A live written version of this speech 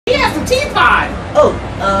Where's the teapot? Oh,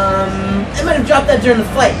 I might have dropped that during the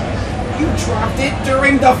fight. You dropped it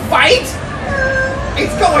during the fight?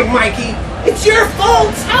 It's going, Mikey. It's your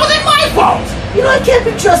fault. How's it my fault? You know, I can't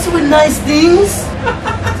be trusted with nice things.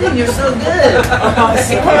 Dude, you're so good. Oh my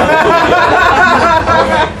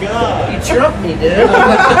god. You trumped me, dude.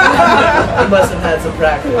 You must have had some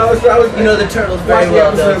practice. You know the turtles very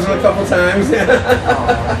well, don't you? A couple times.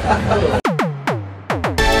 Oh,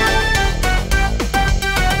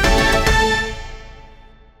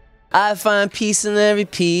 I find peace in every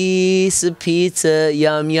piece of pizza.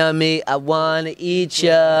 Yum, yummy, I wanna eat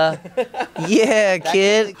ya. Yeah,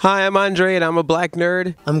 kid. Hi, I'm Andre, and I'm a black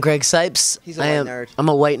nerd. I'm Greg Cipes. He's a white nerd. I'm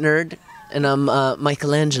a white nerd, and I'm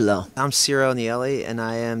Michelangelo. I'm Ciro Nieli, and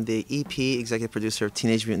I am the EP executive producer of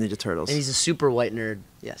Teenage Mutant Ninja Turtles. And he's a super white nerd.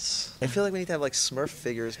 Yes. I feel like we need to have like Smurf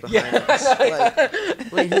figures behind us.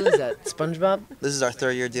 Like, wait, who is that? SpongeBob? this is our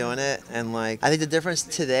third year doing it, and like I think the difference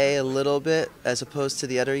today a little bit as opposed to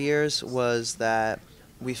the other years was that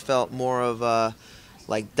we felt more of a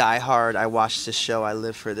like die-hard, I watched this show, I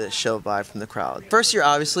live for this show vibe from the crowd. First year,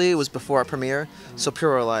 obviously, it was before our premiere, so people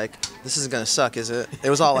were like, this isn't gonna suck, is it?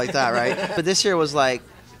 It was all like that, right? But this year was like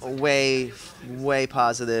way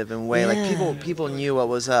positive and way like people knew what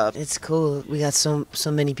was up. It's cool. We got so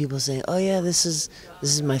many people saying, "Oh yeah, this is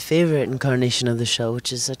my favorite incarnation of the show,"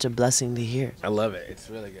 which is such a blessing to hear. I love it. It's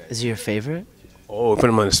really good. Is it your favorite? Oh, put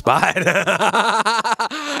him on the spot.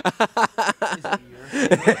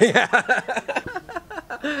 Yeah.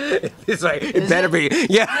 It's like, it better be.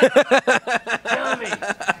 Yeah. Tell me.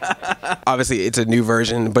 Obviously, it's a new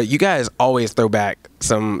version, but you guys always throw back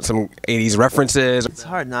some 80s references. It's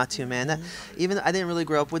hard not to, man. Even I didn't really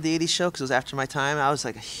grow up with the 80s show because it was after my time. I was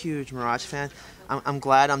like a huge Mirage fan. I'm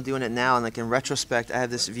glad I'm doing it now, and like in retrospect, I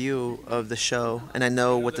have this view of the show, and I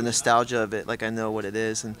know what the nostalgia of it, like I know what it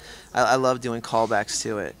is, and I love doing callbacks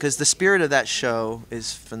to it because the spirit of that show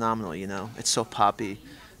is phenomenal. You know, it's so poppy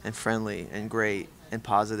and friendly and great and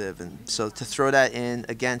positive, and so to throw that in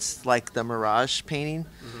against like the Mirage painting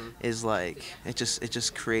is like it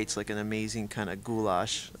just creates like an amazing kind of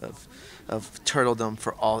goulash of turtledom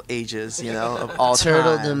for all ages, you know, of all time.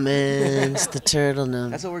 Turtledom, man. It's the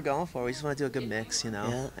turtledom. That's what we're going for. We just want to do a good mix, you know,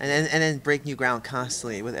 Yeah. and then break new ground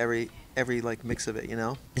constantly with every like mix of it, you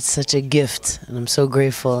know. It's such a gift, and I'm so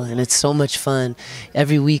grateful, and it's so much fun.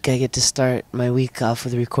 Every week I get to start my week off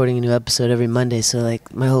with recording a new episode every Monday, so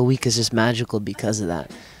like my whole week is just magical because of that.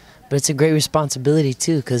 But it's a great responsibility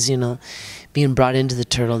too, because you know, being brought into the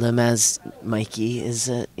turtledom as Mikey is,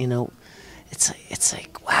 you know, it's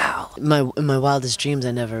like wow. In my wildest dreams,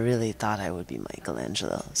 I never really thought I would be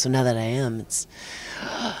Michelangelo. So now that I am, it's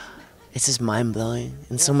just mind-blowing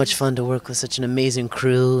and so much fun to work with such an amazing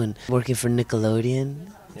crew and working for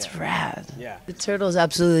Nickelodeon. It's rad. Yeah. The Turtles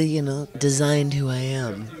absolutely, you know, designed who I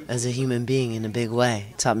am as a human being in a big way.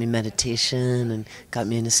 It taught me meditation and got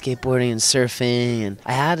me into skateboarding and surfing. And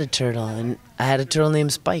I had a turtle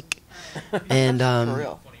named Spike. And For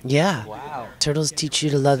real. yeah. Wow. Turtles teach you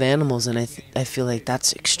to love animals, and I feel like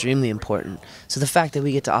that's extremely important. So the fact that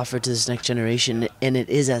we get to offer it to this next generation, and it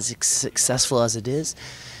is as successful as it is,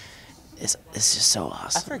 it's just so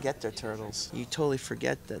awesome. I forget they're turtles. You totally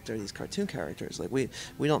forget that they're these cartoon characters. Like we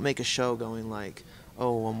don't make a show going like,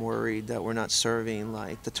 oh, I'm worried that we're not serving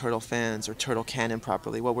like the turtle fans or turtle canon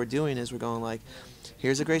properly. What we're doing is we're going like,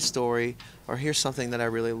 here's a great story, or here's something that I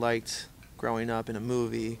really liked growing up in a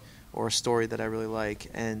movie, or a story that I really like,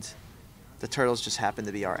 and the turtles just happen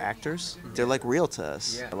to be our actors. They're like real to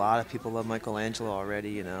us. Yeah. A lot of people love Michelangelo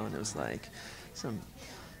already, you know, and it was like some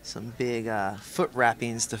big foot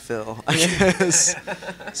wrappings to fill, I guess.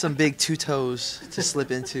 Some big two toes to slip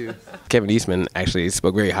into. Kevin Eastman actually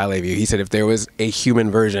spoke very highly of you. He said if there was a human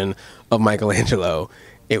version of Michelangelo,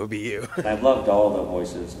 it would be you. I loved all the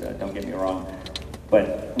voices, don't get me wrong.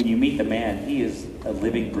 But when you meet the man, he is a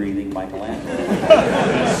living, breathing Michelangelo.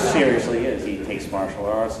 He seriously is. He takes martial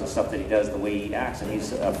arts, the stuff that he does, the way he acts, and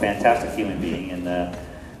he's a fantastic human being. And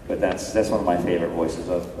but that's one of my favorite voices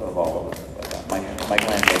of all of them.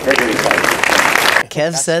 Michelangelo, very, very excited.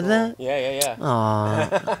 Kev said that? Yeah.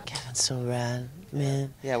 Aw, Kevin's so rad,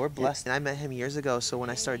 man. Yeah, we're blessed. And I met him years ago, so when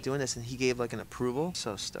I started doing this and he gave like an approval,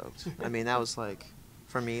 so stoked. I mean, that was like,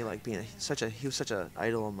 for me, like being he was such an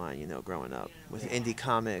idol of mine, you know, growing up with indie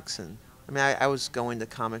comics. And I mean, I was going to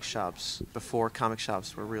comic shops before comic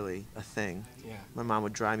shops were really a thing. Yeah. My mom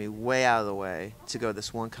would drive me way out of the way to go to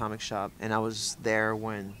this one comic shop, and I was there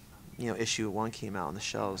when, you know, issue 1 came out on the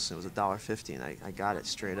shelves. It was $1.50, and I got it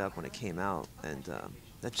straight up when it came out, and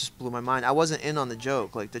that just blew my mind. I wasn't in on the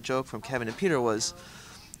joke. Like the joke from Kevin and Peter was,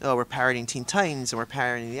 oh, we're parodying Teen Titans and we're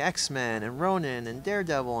parodying the X-Men and Ronin and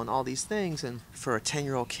Daredevil and all these things. And for a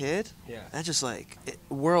 10-year-old kid, that just like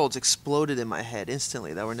worlds exploded in my head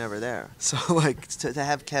instantly that were never there. So like to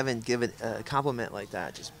have Kevin give it a compliment like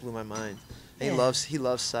that just blew my mind. And he loves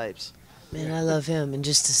Cipes. Man, I love him, and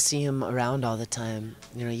just to see him around all the time,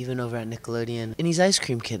 you know, even over at Nickelodeon. And he's Ice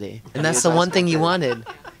Cream Kitty, and that's the one thing he wanted.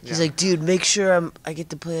 He's like, dude, make sure I get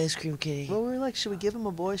to play Ice Cream Kitty. Well, we were like, should we give him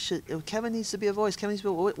a voice? Kevin needs to be a voice. Kevin needs to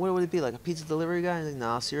be, what would it be, like a pizza delivery guy? And he's like,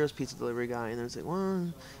 nah, Ciro's pizza delivery guy. And there's like, what?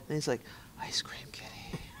 And he's like, Ice Cream Kitty.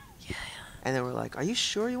 And then we're like, are you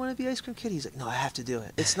sure you want to be Ice Cream Kitty? He's like, no, I have to do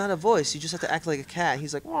it. It's not a voice. You just have to act like a cat.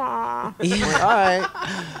 He's like, wah. Yeah.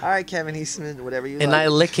 Like, all right, Kevin Eastman, whatever you like. And I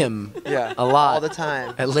lick him a lot. All the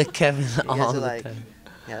time. I lick Kevin all the like, time.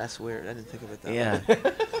 yeah, that's weird. I didn't think of it that Yeah.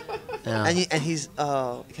 way. Yeah. And he's,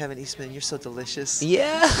 oh, Kevin Eastman, you're so delicious.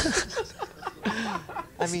 Yeah.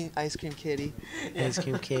 I mean, Ice Cream Kitty. Ice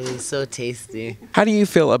Cream Kitty, so tasty. How do you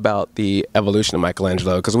feel about the evolution of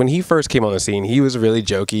Michelangelo? Because when he first came on the scene, he was really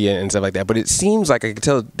jokey and stuff like that. But it seems like, I could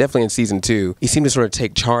tell definitely in season 2, he seemed to sort of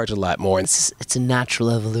take charge a lot more. It's a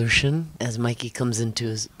natural evolution as Mikey comes into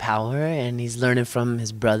his power and he's learning from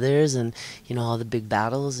his brothers and, you know, all the big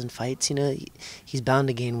battles and fights. You know, he's bound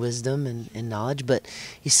to gain wisdom and knowledge, but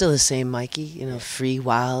he's still the same Mikey, you know, free,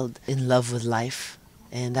 wild, in love with life.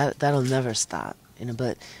 And that'll never stop. You know,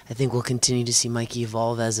 but I think we'll continue to see Mikey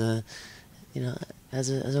evolve as a, you know,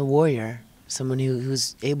 as a warrior, someone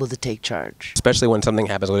who's able to take charge. Especially when something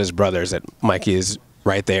happens with his brothers, that Mikey is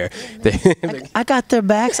right there. I got their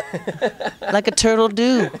backs like a turtle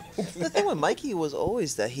do. The thing with Mikey was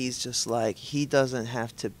always that he's just like, he doesn't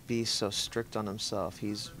have to be so strict on himself.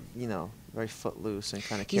 He's, you know, very footloose and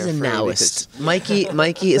kind of carefree. He's a nowist.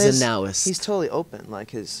 Mikey is a nowist. He's totally open.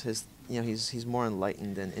 Like his you know, he's more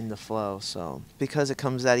enlightened and in the flow. So because it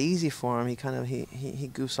comes that easy for him, he kind of he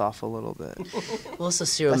goofs off a little bit. Also,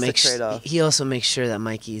 Ciro he also makes sure that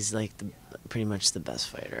Mikey's like pretty much the best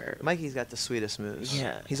fighter. Mikey's got the sweetest moves.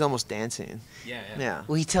 Yeah. He's almost dancing. Yeah.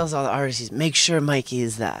 Well, he tells all the artists, make sure Mikey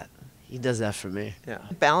is that. He does that for me. Yeah.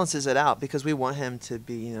 Balances it out because we want him to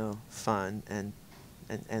be, you know, fun and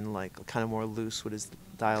like kind of more loose with his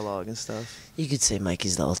dialogue and stuff. You could say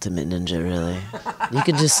Mikey's the ultimate ninja, really. You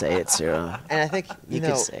could just say it, Ciro. And I think, you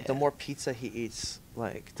know, the more pizza he eats,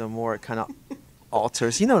 like, the more it kind of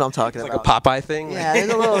alters. You know what I'm talking about. Like a Popeye thing? Yeah,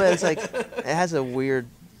 there's a little bit. It's like, it has a weird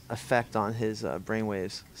effect on his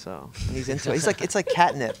brainwaves. So he's into it. It's like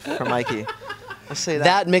catnip for Mikey. I'll say that.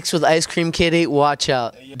 That mixed with Ice Cream Kitty, watch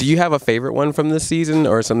out. Do you have a favorite one from this season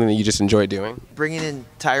or something that you just enjoy doing? Bringing in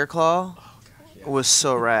Tiger Claw was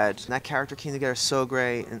so rad. And that character came together so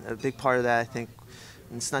great, and a big part of that, I think,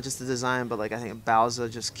 and it's not just the design, but like I think Bowser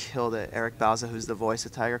just killed it. Eric Bowser, who's the voice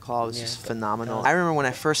of Tiger Claw, was just phenomenal. I remember when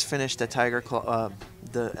I first finished the Tiger Claw,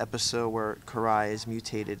 the episode where Karai is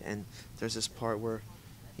mutated, and there's this part where,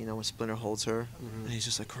 you know, when Splinter holds her, and he's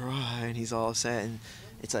just like Karai, and he's all upset, and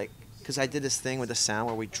it's like, because I did this thing with the sound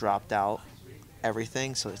where we dropped out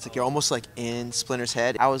everything, so it's like you're almost like in Splinter's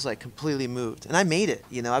head. I was like completely moved, and I made it.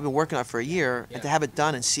 You know, I've been working on it for a year, and to have it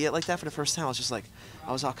done and see it like that for the first time, I was just like,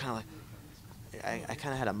 I was all kind of like, I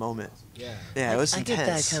kind of had a moment. Yeah, it was intense. I get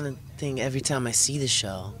that kind of thing every time I see the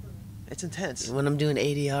show. It's intense. When I'm doing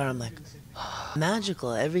ADR, I'm like,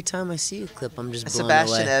 magical. Every time I see a clip, I'm just blown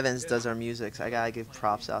Sebastian away. Evans does our music, so I gotta give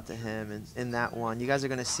props out to him. And in that one, you guys are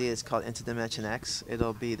gonna see it's called Interdimension X.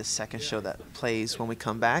 It'll be the second show that plays when we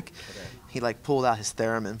come back. He like pulled out his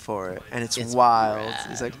theremin for it, and it's wild. Rad.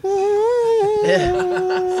 He's like,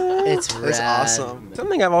 it's rad. It's awesome.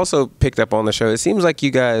 Something I've also picked up on the show, it seems like you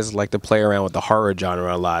guys like to play around with the horror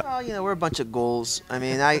genre a lot. Well, you know, we're a bunch of ghouls. I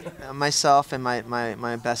mean, myself and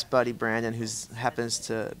my best buddy Brandon, who happens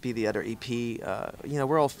to be the other EP, you know,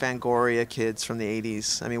 we're all Fangoria kids from the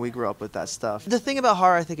 80s. I mean, we grew up with that stuff. The thing about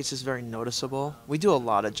horror, I think it's just very noticeable. We do a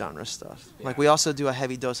lot of genre stuff. Like, we also do a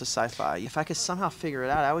heavy dose of sci-fi. If I could somehow figure it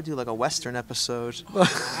out, I would do like a Western episode.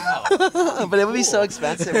 But it would be so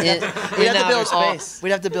expensive.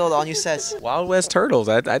 We'd have to build all new sets. Wild West Turtles,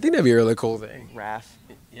 I think that'd be a really cool thing. Raph.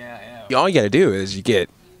 All you gotta do is you get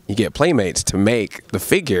Playmates to make the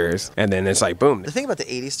figures, and then it's like, boom. The thing about the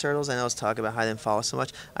 80s Turtles, I know I was talking about how I didn't follow so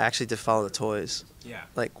much. I actually did follow the toys. Yeah.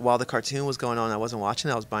 Like, while the cartoon was going on, I wasn't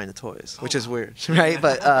watching it, I was buying the toys, which is weird, right?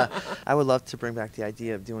 But I would love to bring back the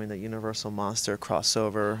idea of doing the Universal Monster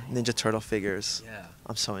crossover Ninja Turtle figures. Yeah.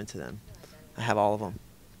 I'm so into them. I have all of them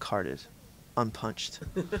carded. unpunched.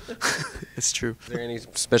 It's true. Is there any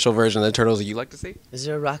special version of the Turtles that you like to see? Is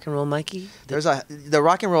there a rock and roll Mikey? The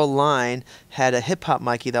rock and roll line had a hip hop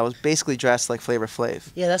Mikey that was basically dressed like Flavor Flav.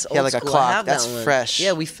 Yeah, that's old He had like a school. I clock. have That's that one. fresh.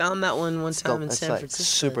 Yeah, we found that one time in That's San like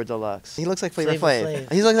Francisco. super deluxe. He looks like Flavor Flavor Flav.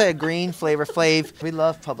 Flav. He looks like a green Flavor Flav. We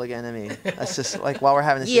love Public Enemy. That's just like while we're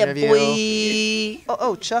having this Yeah, interview. boy.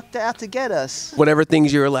 Oh, Chuck, they're out to get us. Whatever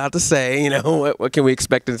things you're allowed to say, you know, what can we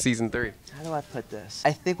expect in season 3? How do I put this?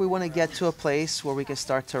 I think we want to get to a place where we can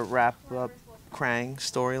start to wrap up Krang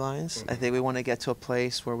storylines. I think we want to get to a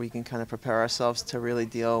place where we can kind of prepare ourselves to really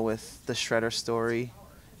deal with the Shredder story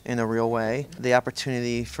in a real way. The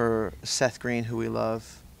opportunity for Seth Green, who we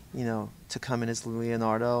love, you know, to come in as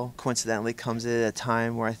Leonardo, coincidentally comes in at a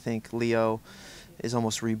time where I think Leo is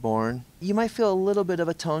almost reborn. You might feel a little bit of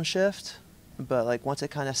a tone shift, but like once it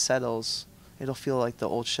kind of settles, it'll feel like the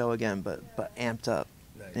old show again, but amped up.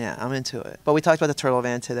 Yeah, I'm into it. But we talked about the Turtle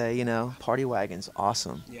Van today, you know. Party Wagon's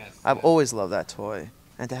awesome. Yes. I've always loved that toy.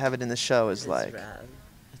 And to have it in the show is like... Rad.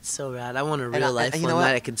 It's so rad. I want a And real life you one know what?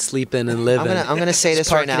 that I could sleep in and live I'm in. gonna say Just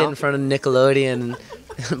this right park it now. in front of Nickelodeon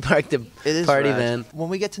and park the It is party rad. van. When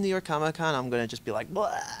we get to New York Comic Con, I'm gonna just be like,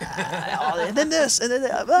 "Blah," and then this, and then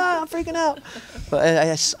that. I'm freaking out. But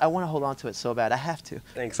I want to hold on to it so bad. I have to.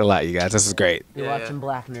 Thanks a lot, you guys. This is great. You're watching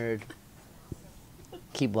Black Nerd.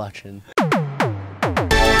 Keep watching.